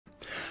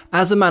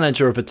As a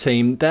manager of a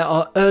team, there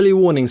are early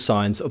warning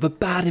signs of a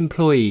bad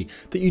employee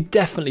that you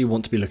definitely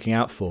want to be looking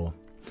out for.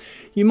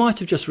 You might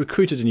have just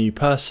recruited a new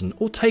person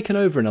or taken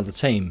over another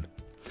team.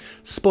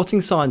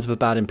 Spotting signs of a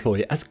bad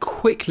employee as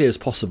quickly as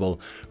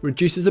possible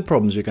reduces the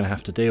problems you're going to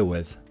have to deal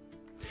with.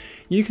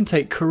 You can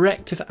take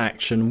corrective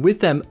action with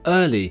them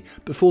early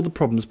before the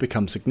problems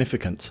become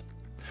significant.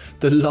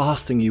 The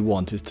last thing you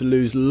want is to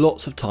lose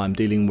lots of time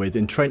dealing with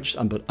entrenched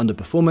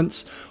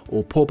underperformance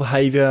or poor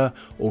behaviour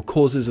or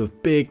causes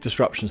of big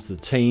disruptions to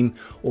the team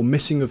or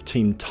missing of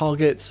team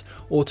targets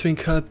or to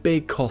incur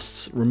big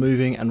costs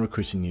removing and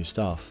recruiting new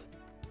staff.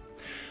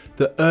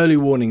 The early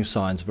warning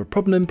signs of a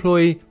problem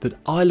employee that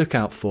I look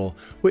out for,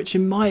 which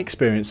in my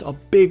experience are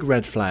big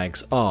red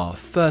flags, are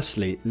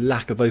firstly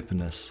lack of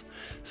openness,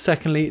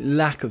 secondly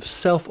lack of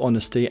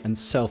self-honesty and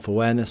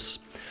self-awareness,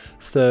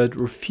 third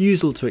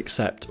refusal to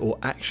accept or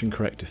action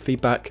corrective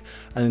feedback,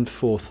 and then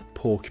fourth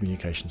poor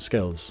communication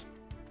skills.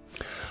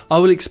 I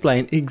will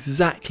explain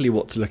exactly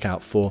what to look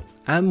out for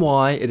and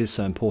why it is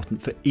so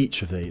important for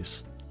each of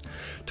these.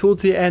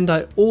 Towards the end,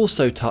 I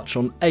also touch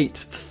on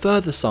 8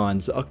 further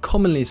signs that are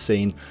commonly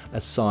seen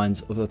as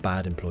signs of a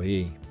bad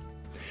employee.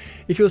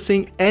 If you're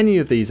seeing any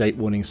of these 8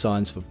 warning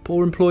signs for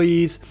poor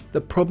employees,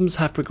 the problems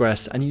have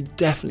progressed and you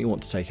definitely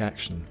want to take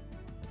action.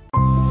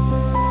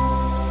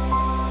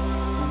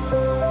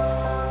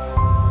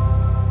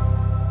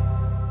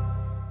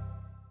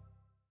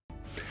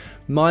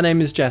 My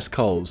name is Jess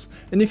Coles,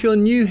 and if you're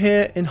new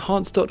here,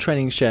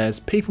 Enhance.training shares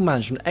people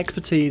management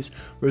expertise,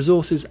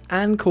 resources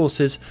and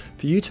courses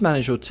for you to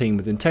manage your team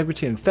with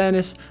integrity and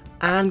fairness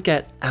and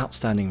get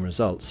outstanding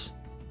results.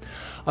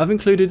 I've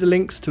included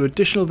links to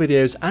additional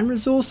videos and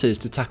resources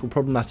to tackle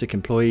problematic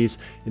employees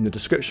in the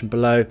description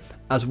below,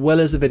 as well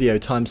as a video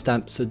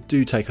timestamp, so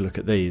do take a look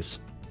at these.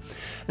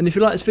 And if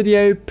you like this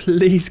video,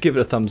 please give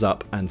it a thumbs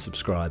up and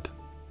subscribe.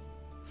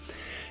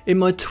 In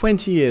my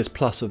 20 years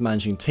plus of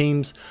managing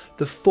teams,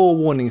 the 4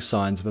 warning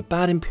signs of a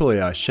bad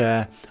employee I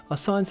share are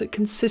signs that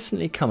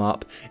consistently come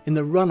up in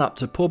the run up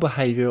to poor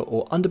behaviour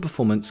or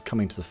underperformance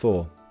coming to the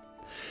fore.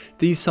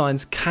 These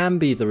signs can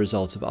be the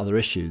result of other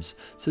issues,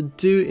 so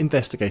do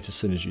investigate as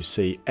soon as you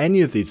see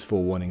any of these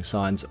 4 warning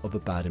signs of a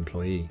bad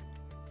employee.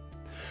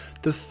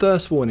 The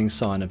first warning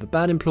sign of a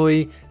bad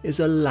employee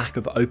is a lack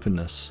of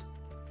openness.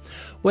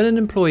 When an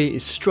employee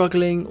is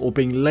struggling or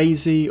being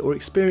lazy or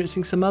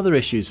experiencing some other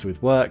issues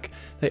with work,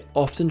 they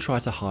often try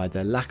to hide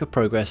their lack of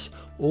progress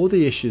or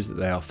the issues that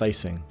they are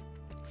facing.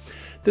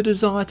 The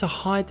desire to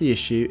hide the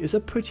issue is a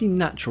pretty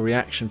natural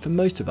reaction for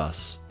most of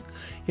us.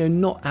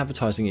 Not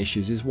advertising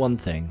issues is one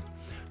thing.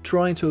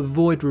 Trying to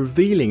avoid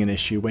revealing an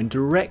issue when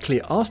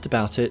directly asked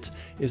about it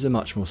is a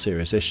much more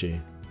serious issue.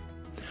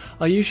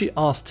 I usually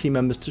ask team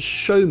members to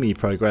show me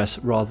progress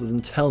rather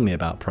than tell me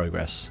about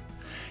progress.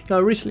 I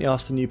recently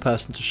asked a new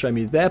person to show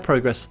me their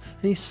progress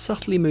and he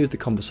subtly moved the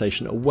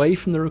conversation away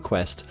from the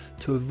request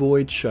to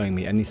avoid showing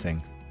me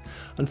anything.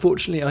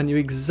 Unfortunately, I knew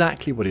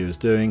exactly what he was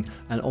doing,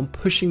 and on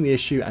pushing the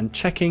issue and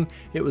checking,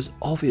 it was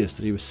obvious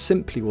that he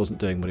simply wasn't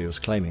doing what he was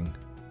claiming.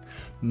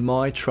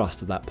 My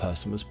trust of that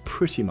person was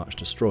pretty much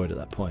destroyed at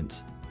that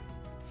point.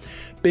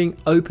 Being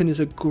open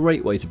is a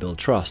great way to build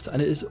trust, and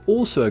it is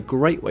also a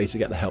great way to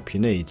get the help you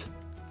need.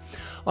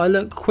 I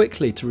learned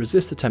quickly to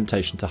resist the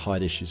temptation to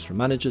hide issues from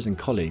managers and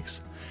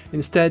colleagues.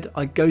 Instead,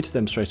 I go to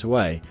them straight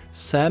away,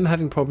 say I'm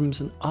having problems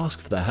and ask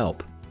for their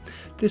help.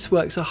 This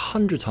works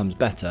 100 times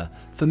better,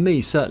 for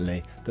me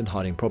certainly, than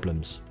hiding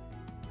problems.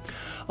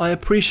 I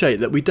appreciate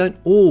that we don't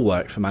all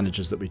work for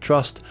managers that we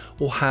trust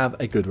or have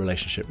a good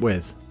relationship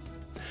with.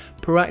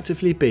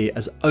 Proactively be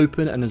as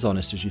open and as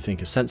honest as you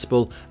think is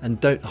sensible, and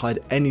don't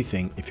hide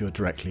anything if you're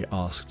directly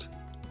asked.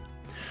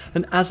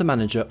 And as a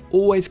manager,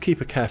 always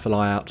keep a careful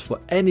eye out for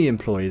any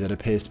employee that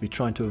appears to be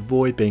trying to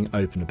avoid being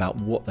open about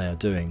what they are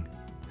doing.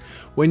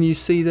 When you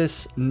see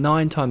this,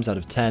 9 times out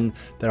of 10,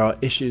 there are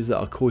issues that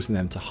are causing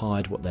them to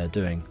hide what they're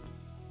doing.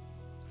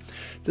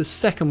 The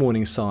second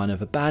warning sign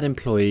of a bad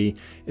employee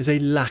is a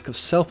lack of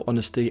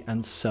self-honesty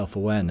and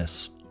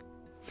self-awareness.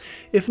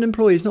 If an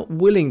employee is not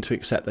willing to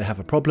accept they have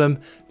a problem,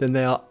 then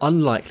they are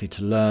unlikely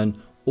to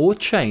learn or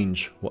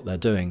change what they're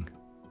doing.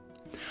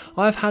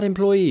 I have had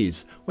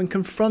employees, when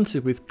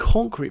confronted with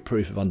concrete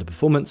proof of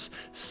underperformance,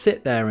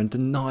 sit there and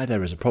deny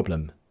there is a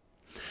problem.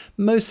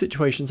 Most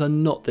situations are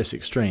not this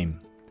extreme.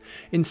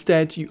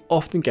 Instead, you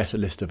often get a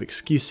list of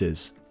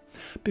excuses.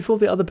 Before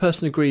the other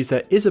person agrees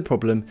there is a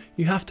problem,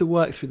 you have to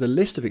work through the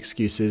list of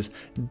excuses,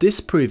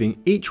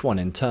 disproving each one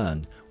in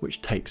turn,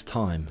 which takes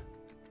time.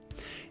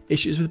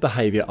 Issues with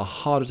behaviour are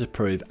harder to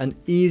prove and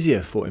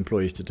easier for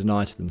employees to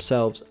deny to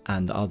themselves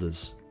and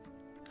others.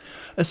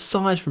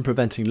 Aside from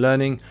preventing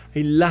learning,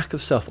 a lack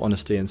of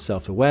self-honesty and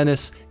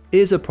self-awareness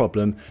is a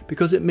problem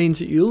because it means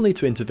that you'll need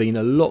to intervene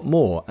a lot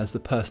more, as the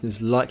person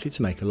is likely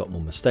to make a lot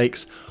more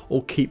mistakes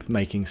or keep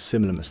making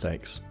similar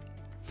mistakes.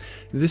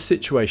 This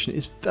situation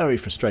is very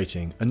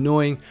frustrating,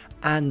 annoying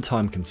and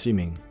time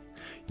consuming.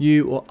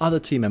 You or other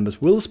team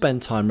members will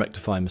spend time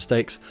rectifying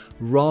mistakes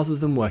rather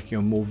than working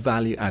on more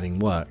value adding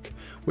work,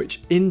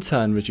 which in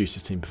turn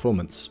reduces team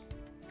performance.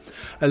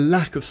 A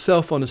lack of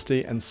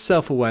self-honesty and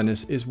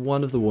self-awareness is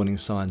one of the warning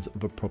signs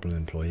of a problem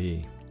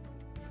employee.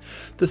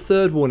 The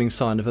third warning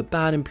sign of a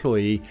bad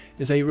employee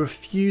is a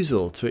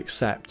refusal to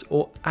accept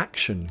or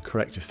action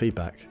corrective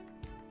feedback.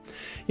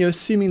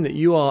 Assuming that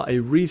you are a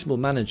reasonable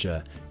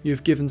manager, you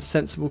have given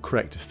sensible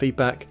corrective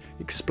feedback,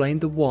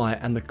 explained the why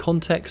and the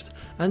context,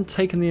 and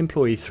taken the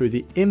employee through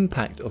the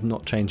impact of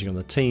not changing on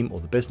the team or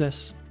the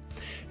business.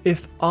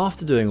 If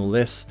after doing all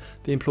this,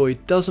 the employee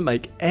doesn't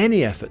make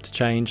any effort to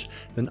change,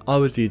 then I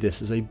would view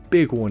this as a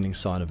big warning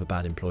sign of a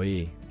bad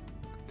employee.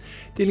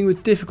 Dealing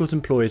with difficult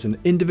employees and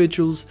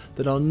individuals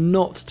that are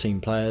not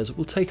team players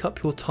will take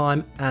up your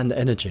time and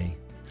energy.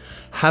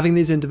 Having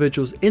these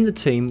individuals in the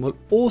team will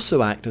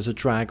also act as a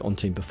drag on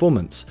team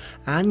performance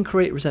and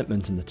create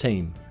resentment in the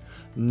team.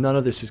 None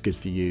of this is good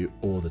for you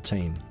or the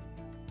team.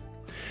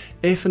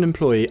 If an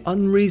employee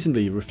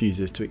unreasonably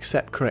refuses to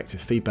accept corrective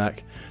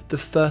feedback, the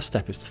first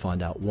step is to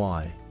find out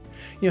why.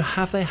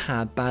 Have they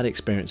had bad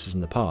experiences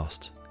in the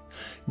past?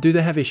 Do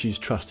they have issues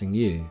trusting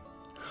you?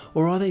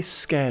 Or are they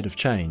scared of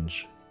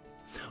change?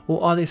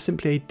 Or are they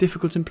simply a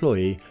difficult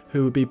employee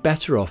who would be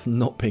better off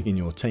not being in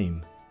your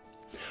team?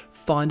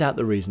 Find out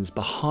the reasons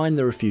behind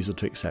the refusal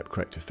to accept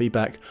corrective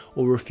feedback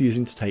or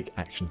refusing to take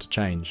action to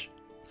change.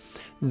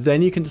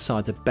 Then you can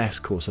decide the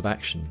best course of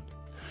action.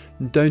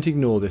 Don't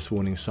ignore this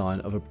warning sign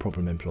of a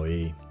problem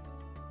employee.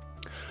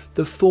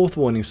 The fourth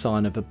warning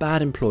sign of a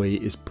bad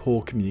employee is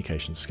poor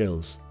communication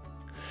skills.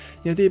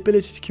 The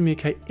ability to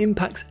communicate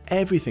impacts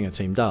everything a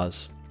team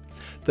does.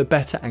 The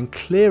better and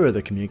clearer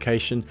the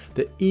communication,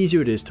 the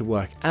easier it is to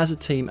work as a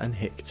team and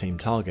hit team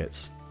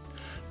targets.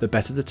 The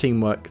better the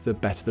teamwork, the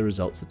better the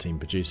results the team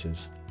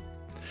produces.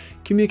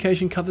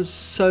 Communication covers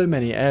so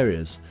many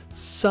areas,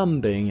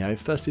 some being,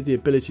 firstly, the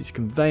ability to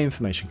convey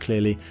information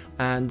clearly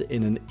and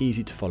in an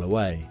easy to follow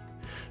way.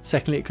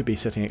 Secondly, it could be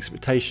setting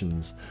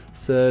expectations.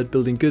 Third,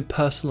 building good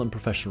personal and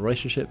professional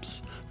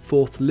relationships.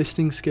 Fourth,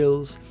 listening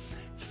skills.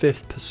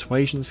 Fifth,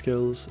 persuasion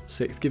skills.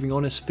 Sixth, giving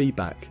honest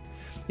feedback.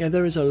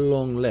 There is a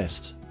long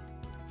list.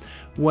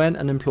 When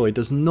an employee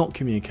does not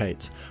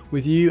communicate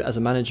with you as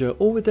a manager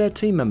or with their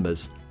team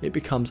members, it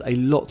becomes a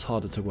lot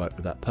harder to work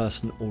with that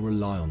person or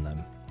rely on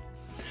them.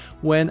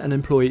 When an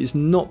employee is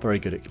not very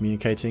good at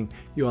communicating,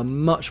 you are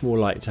much more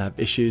likely to have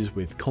issues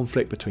with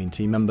conflict between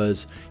team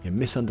members,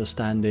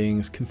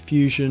 misunderstandings,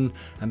 confusion,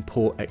 and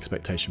poor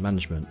expectation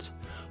management,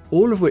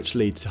 all of which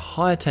lead to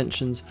higher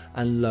tensions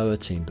and lower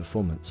team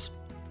performance.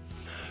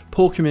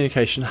 Poor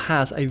communication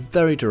has a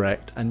very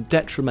direct and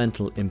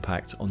detrimental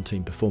impact on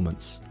team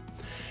performance.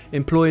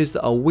 Employees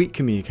that are weak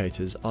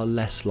communicators are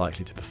less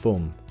likely to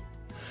perform.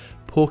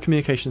 Poor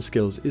communication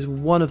skills is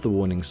one of the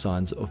warning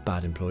signs of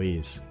bad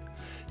employees.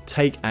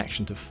 Take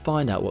action to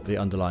find out what the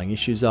underlying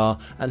issues are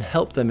and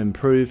help them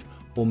improve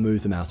or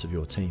move them out of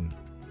your team.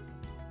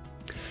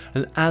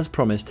 And as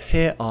promised,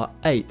 here are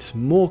 8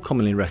 more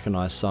commonly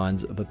recognised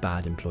signs of a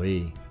bad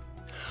employee.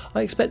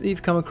 I expect that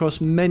you've come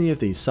across many of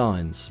these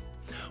signs.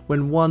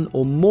 When one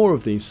or more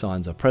of these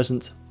signs are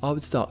present, I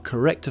would start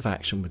corrective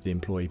action with the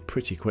employee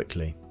pretty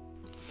quickly.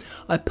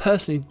 I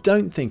personally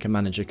don't think a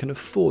manager can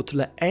afford to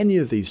let any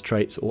of these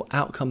traits or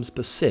outcomes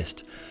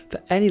persist for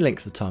any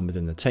length of time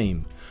within the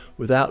team,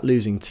 without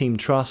losing team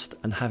trust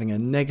and having a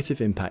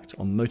negative impact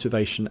on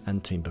motivation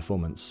and team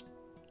performance.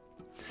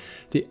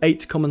 The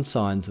 8 common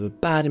signs of a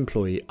bad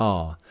employee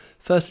are: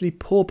 firstly,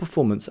 poor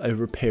performance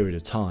over a period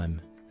of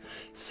time.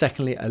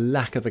 Secondly, a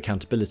lack of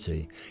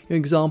accountability.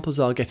 Examples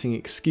are getting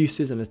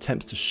excuses and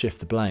attempts to shift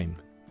the blame.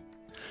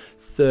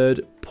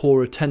 Third,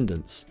 poor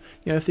attendance.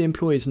 If the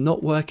employee is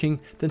not working,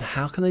 then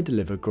how can they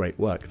deliver great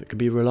work that can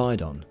be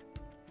relied on?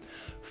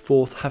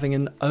 Fourth, having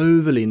an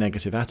overly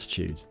negative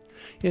attitude.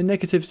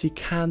 Negativity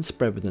can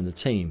spread within the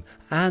team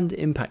and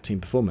impact team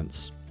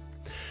performance.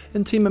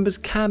 And team members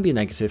can be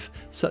negative,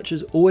 such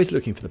as always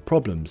looking for the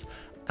problems,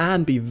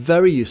 and be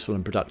very useful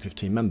and productive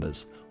team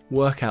members.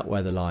 Work out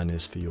where the line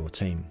is for your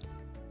team.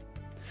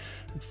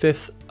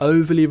 Fifth,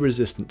 overly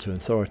resistant to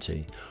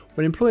authority.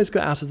 When employees go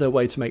out of their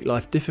way to make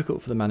life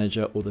difficult for the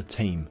manager or the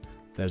team,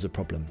 there's a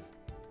problem.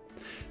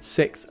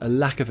 Sixth, a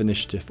lack of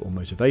initiative or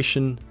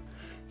motivation.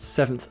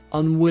 Seventh,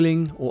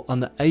 unwilling or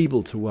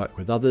unable to work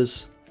with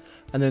others.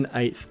 And then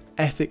 8th,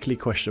 ethically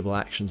questionable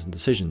actions and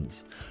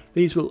decisions.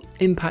 These will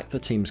impact the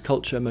team's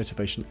culture,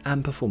 motivation,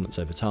 and performance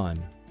over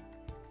time.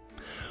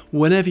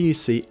 Whenever you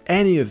see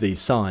any of these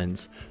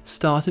signs,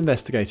 start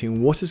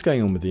investigating what is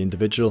going on with the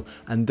individual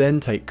and then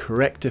take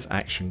corrective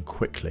action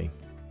quickly.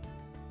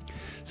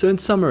 So in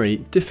summary,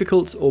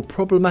 difficult or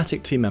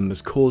problematic team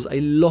members cause a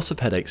lot of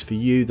headaches for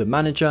you, the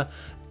manager,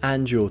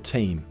 and your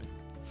team.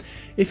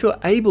 If you're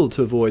able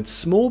to avoid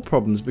small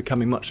problems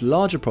becoming much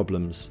larger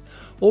problems,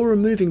 or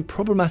removing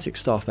problematic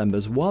staff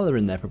members while they're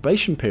in their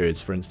probation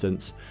periods, for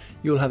instance,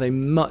 you'll have a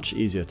much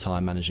easier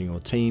time managing your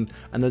team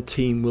and the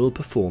team will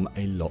perform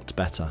a lot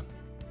better.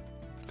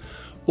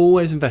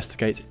 Always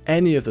investigate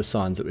any of the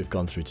signs that we've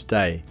gone through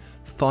today,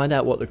 find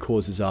out what the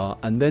causes are,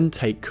 and then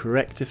take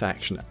corrective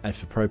action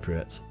if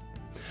appropriate.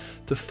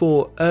 The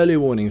 4 early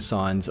warning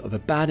signs of a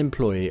bad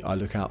employee I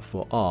look out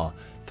for are: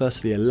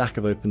 firstly, a lack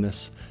of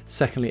openness.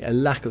 Secondly, a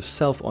lack of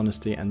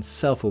self-honesty and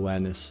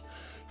self-awareness.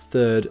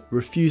 Third,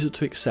 refusal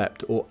to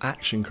accept or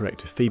action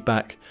corrective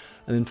feedback.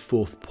 And then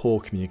fourth, poor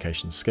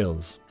communication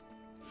skills.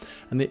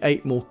 And the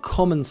 8 more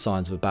common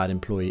signs of a bad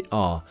employee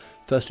are,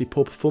 firstly,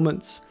 poor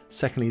performance.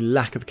 Secondly,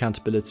 lack of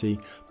accountability,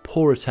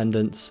 poor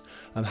attendance,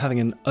 having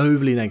an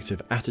overly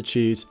negative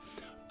attitude,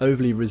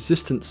 overly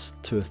resistance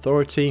to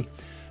authority.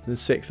 And then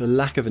 6th, a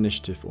lack of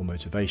initiative or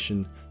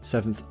motivation.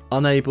 7th,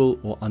 unable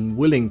or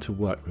unwilling to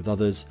work with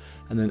others.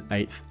 And then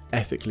 8th,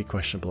 ethically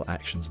questionable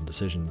actions and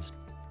decisions.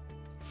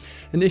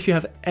 And if you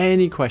have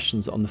any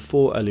questions on the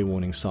 4 early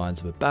warning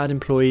signs of a bad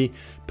employee,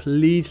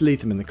 please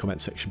leave them in the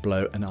comment section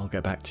below and I'll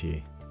get back to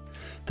you.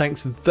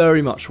 Thanks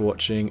very much for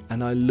watching,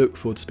 and I look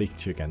forward to speaking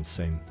to you again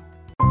soon.